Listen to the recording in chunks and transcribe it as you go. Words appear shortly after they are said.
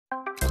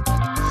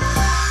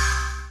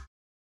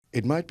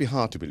It might be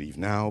hard to believe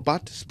now,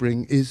 but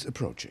spring is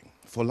approaching.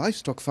 For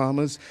livestock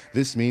farmers,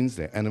 this means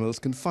their animals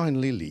can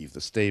finally leave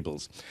the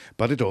stables.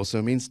 But it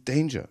also means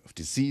danger of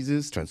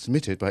diseases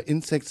transmitted by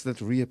insects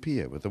that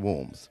reappear with the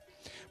warmth.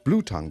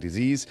 Bluetongue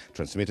disease,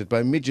 transmitted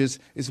by midges,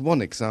 is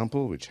one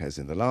example which has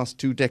in the last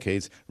 2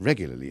 decades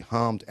regularly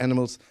harmed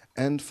animals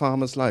and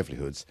farmers'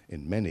 livelihoods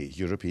in many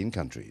European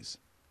countries.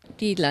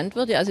 Die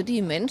Landwirte, also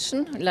die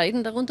Menschen,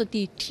 leiden darunter,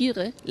 die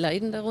Tiere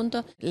leiden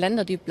darunter.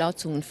 Länder, die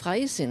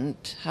blauzungenfrei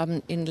sind,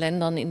 haben in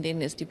Ländern, in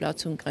denen es die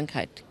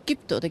Blauzungenkrankheit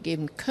gibt oder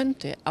geben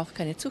könnte, auch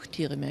keine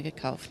Zuchttiere mehr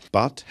gekauft.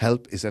 But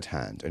help is at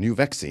hand. A new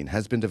vaccine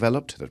has been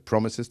developed that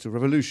promises to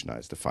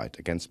revolutionize the fight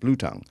against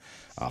bluetongue.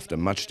 After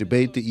much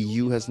debate, the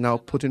EU has now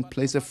put in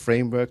place a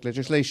framework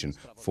legislation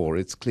for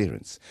its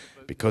clearance.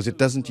 Because it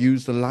doesn't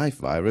use the live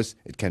virus,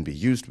 it can be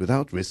used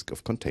without risk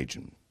of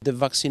contagion. The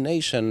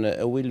vaccination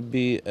will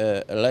be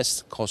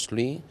less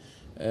costly.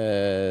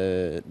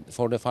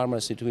 For the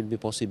farmers, it will be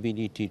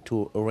possibility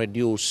to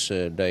reduce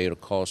their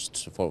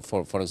costs,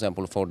 for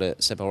example, for the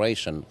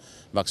separation,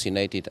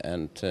 vaccinated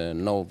and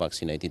no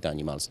vaccinated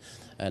animals.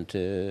 And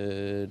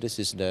this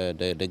is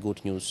the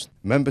good news.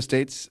 Member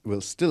states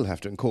will still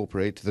have to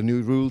incorporate the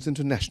new rules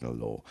into national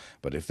law.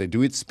 But if they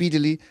do it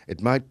speedily,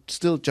 it might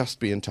still just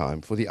be in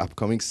time for the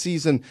upcoming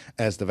season,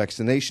 as the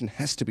vaccination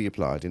has to be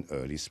applied in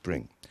early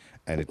spring.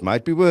 And it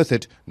might be worth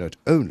it, not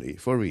only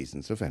for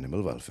reasons of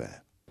animal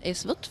welfare.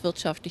 Es wird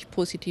wirtschaftlich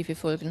positive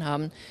Folgen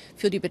haben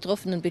für die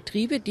betroffenen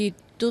Betriebe, die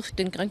durch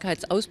den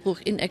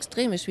Krankheitsausbruch in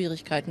extreme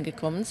Schwierigkeiten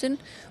gekommen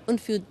sind,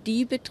 und für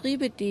die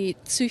Betriebe, die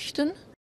züchten